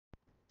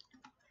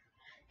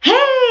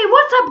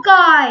What's up,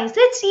 guys?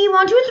 It's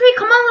E123.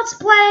 Come on, let's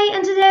play.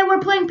 And today we're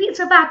playing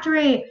Pizza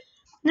Factory.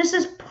 This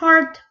is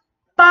part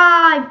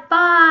 5.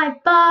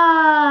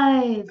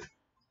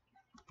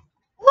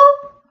 Woo!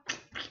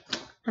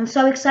 I'm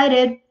so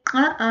excited.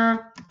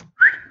 I'm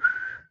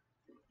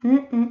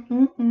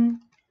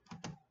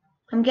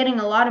getting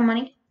a lot of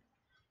money,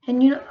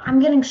 and I'm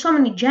getting so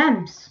many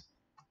gems.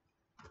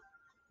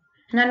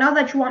 And I know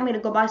that you want me to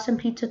go buy some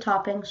pizza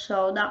toppings,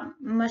 so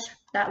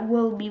that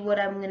will be what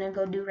I'm gonna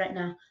go do right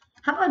now.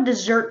 How about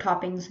dessert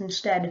toppings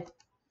instead?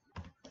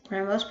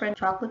 Rainbow spread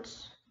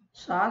chocolates,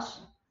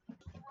 sauce.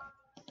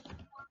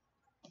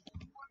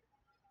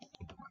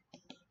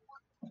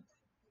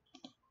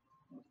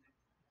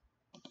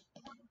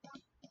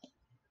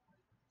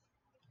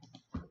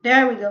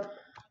 There we go.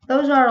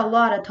 Those are a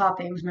lot of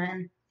toppings,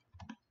 man.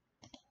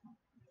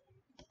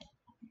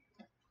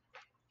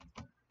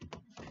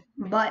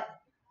 Butter.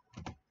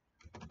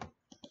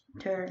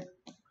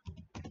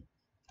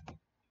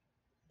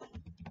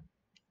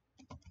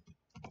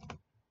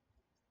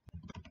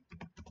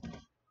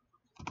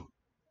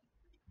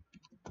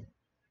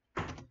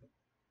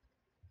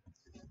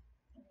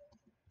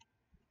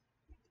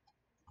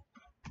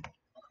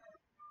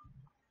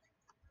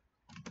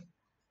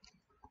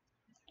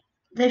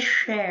 The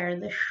share.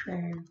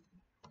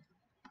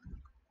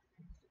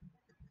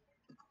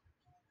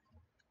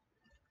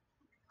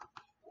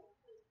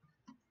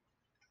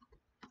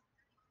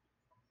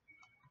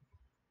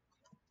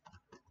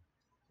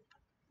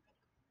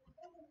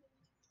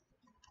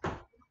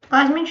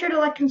 Guys, make sure to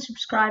like and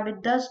subscribe.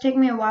 It does take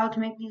me a while to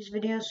make these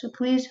videos, so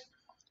please,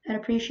 I'd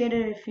appreciate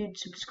it if you'd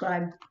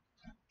subscribe.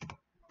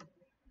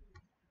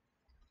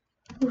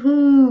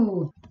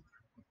 Woohoo!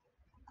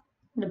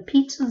 The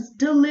pizza's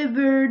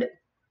delivered.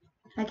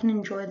 I can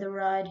enjoy the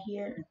ride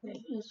here.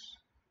 Wait,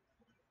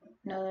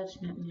 no,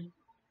 that's not me.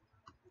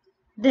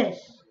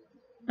 This.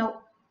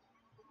 Nope.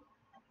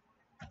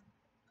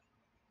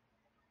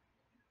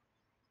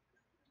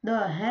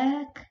 The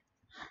heck?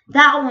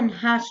 That one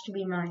has to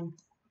be mine.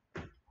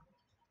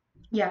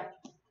 Yeah.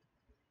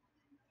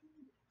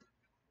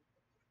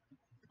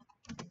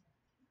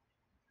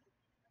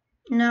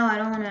 No, I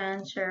don't want to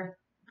answer.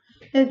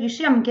 Look, you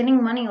see, I'm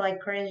getting money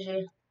like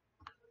crazy.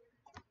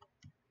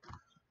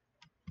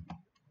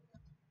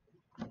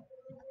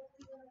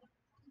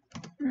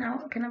 Now,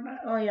 can I buy?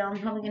 Oh yeah, I'm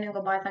probably gonna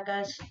go buy that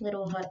guy's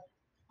little hut.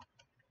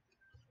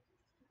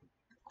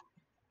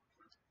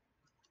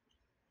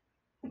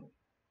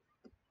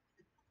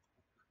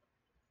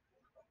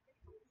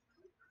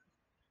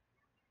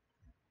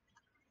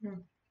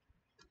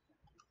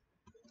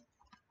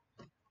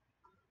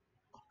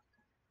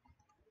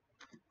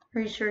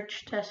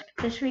 Research test.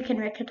 This we can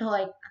make it to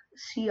like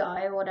CI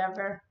or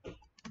whatever.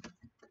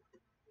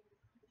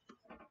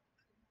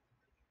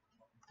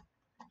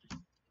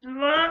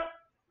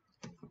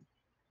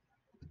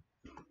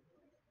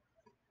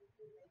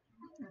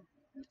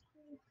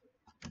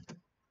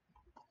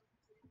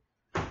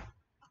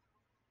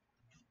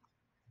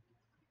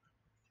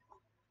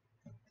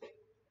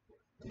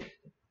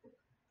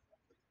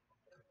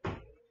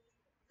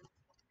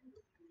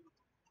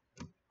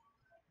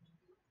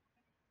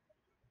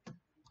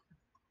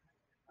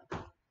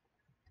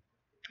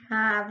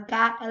 I've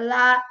got a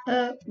lot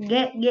of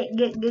gas.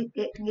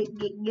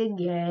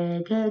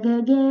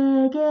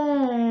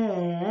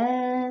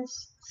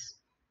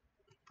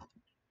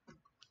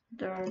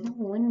 There are no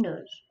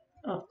windows.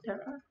 Oh,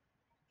 there are.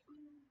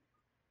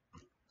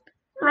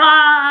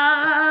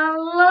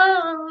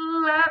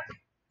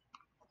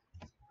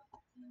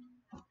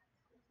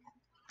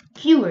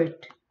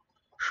 Keyword.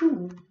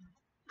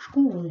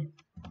 School.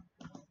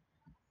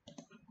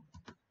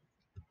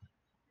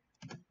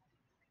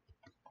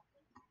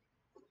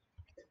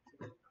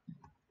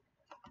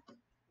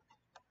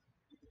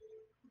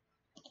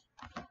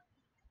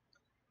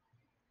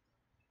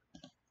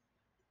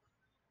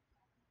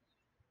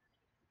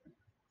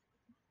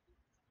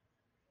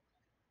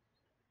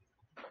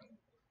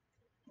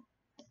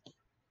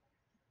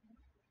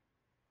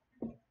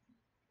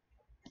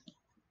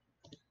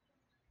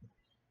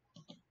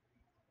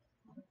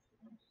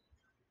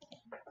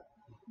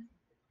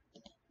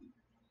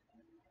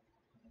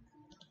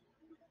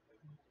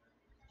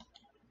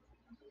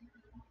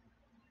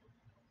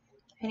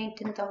 I need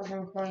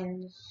 10,000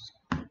 coins.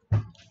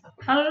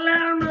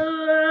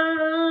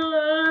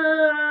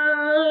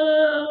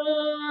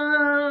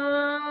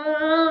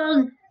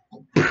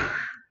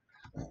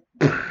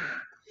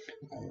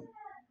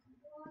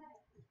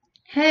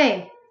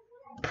 Hey.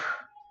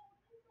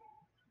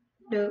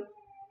 Dude.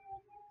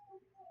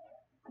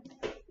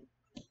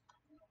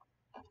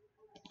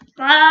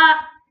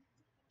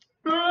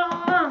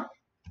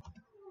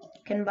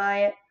 Can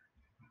buy it.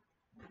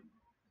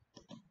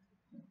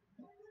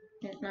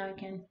 Yes, now I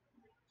can.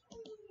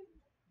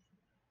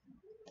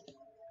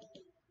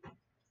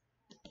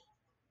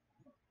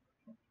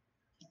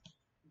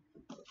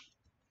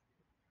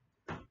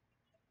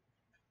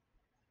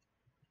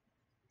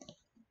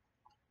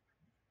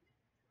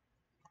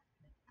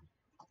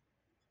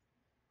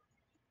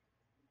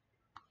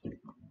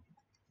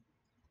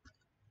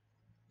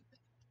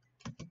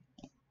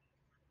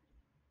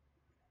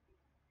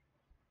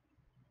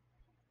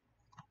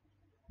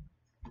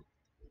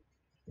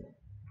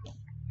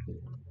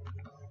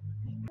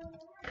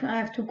 I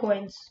have 2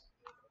 coins.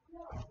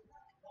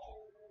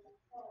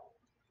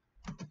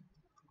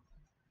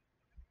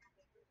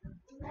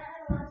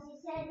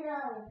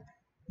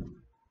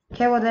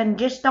 Okay, well then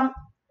just don't.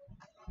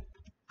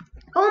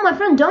 Oh, my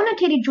friend Donut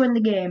Kitty joined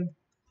the game.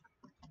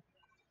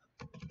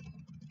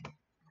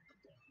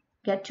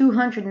 Get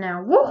 200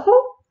 now.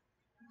 Woohoo!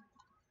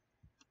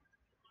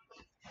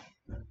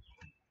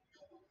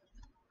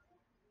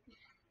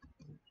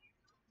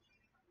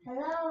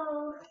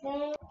 Hello.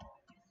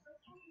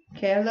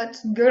 Okay,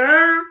 let's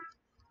go.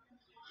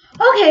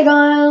 Okay,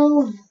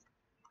 guys.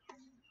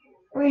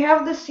 We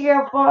have the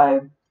sci-fi,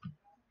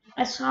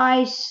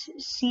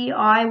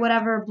 SICI,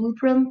 whatever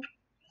blueprint.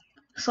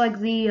 It's like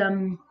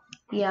the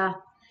yeah.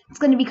 It's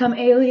gonna become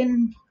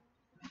alien.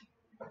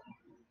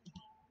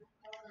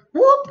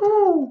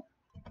 Whoopoo!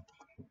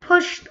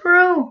 Push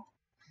through.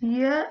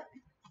 Yeah.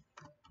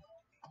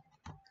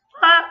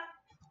 Ah.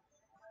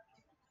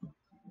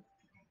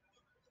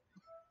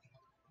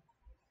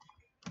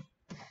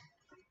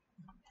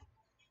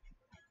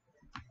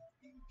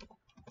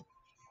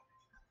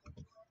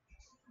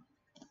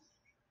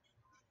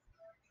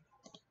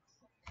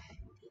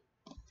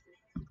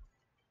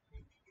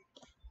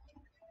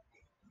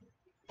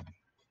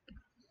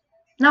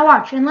 Now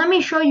watch, and let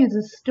me show you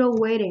this still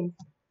waiting.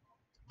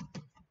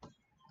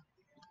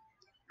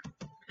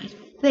 I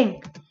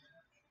think.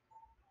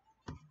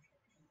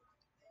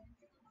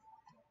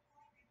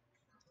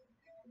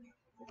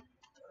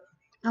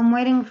 I'm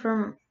waiting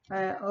for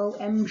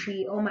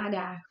OMG, oh my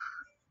gosh.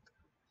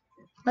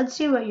 Let's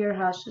see what your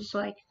house is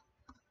like.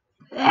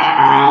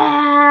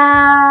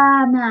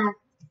 Ah, man.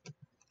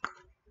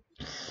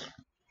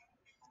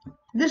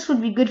 This would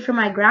be good for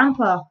my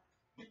grandpa.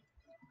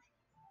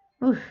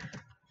 Oof.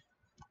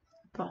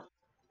 Well,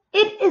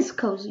 it is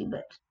cozy,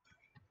 but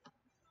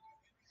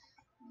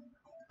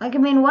like, I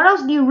mean, what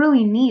else do you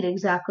really need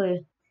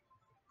exactly?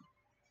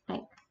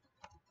 Like,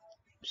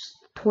 just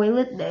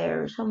toilet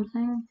there or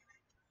something.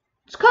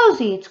 It's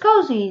cozy. It's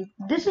cozy.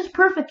 This is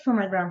perfect for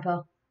my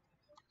grandpa.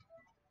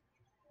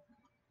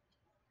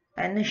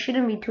 And this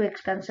shouldn't be too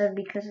expensive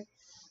because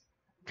it's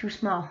too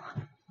small.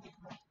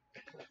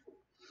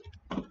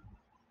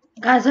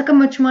 Guys, look how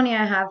much money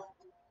I have.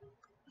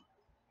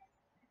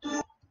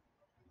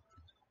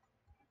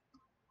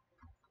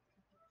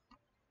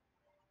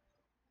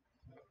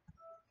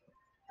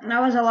 That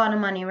was a lot of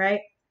money,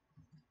 right?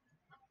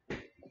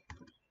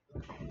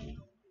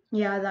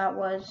 Yeah, that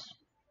was.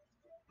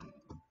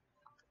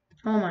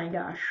 Oh my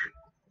gosh.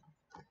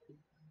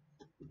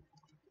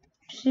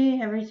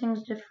 See,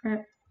 everything's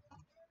different.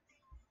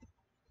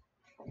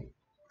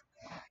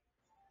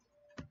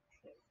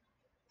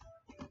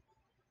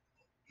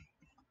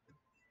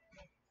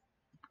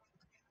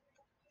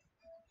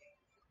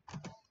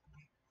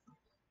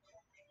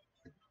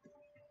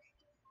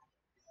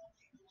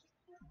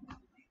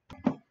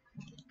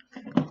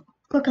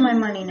 Look at my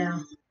money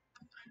now.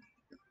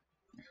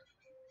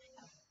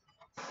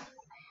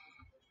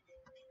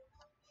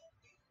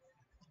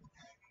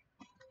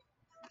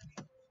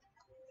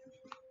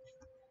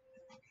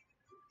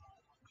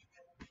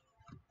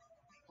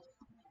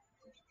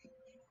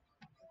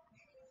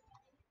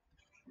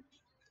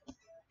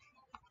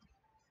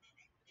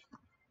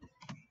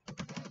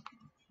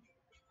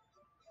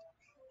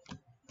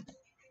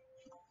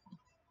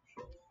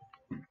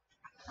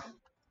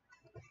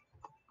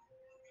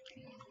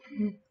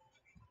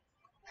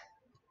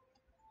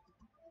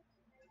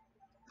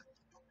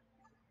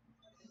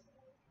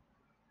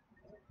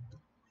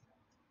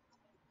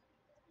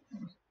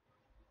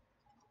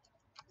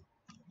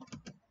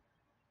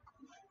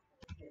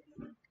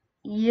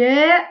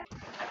 Yeah.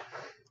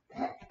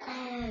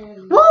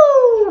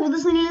 Woo!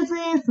 This is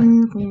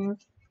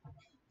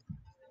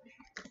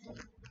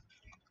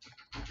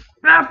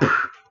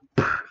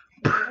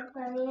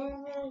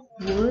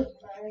Good.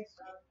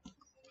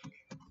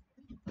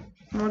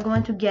 We're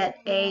going to get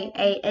a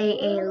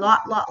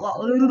lot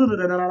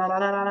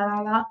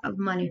of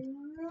money.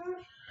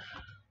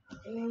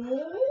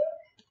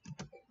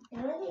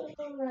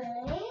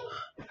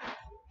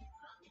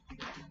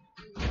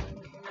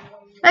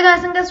 Hey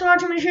guys, thanks for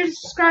watching. Make sure to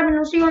subscribe and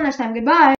we'll see you all next time. Goodbye.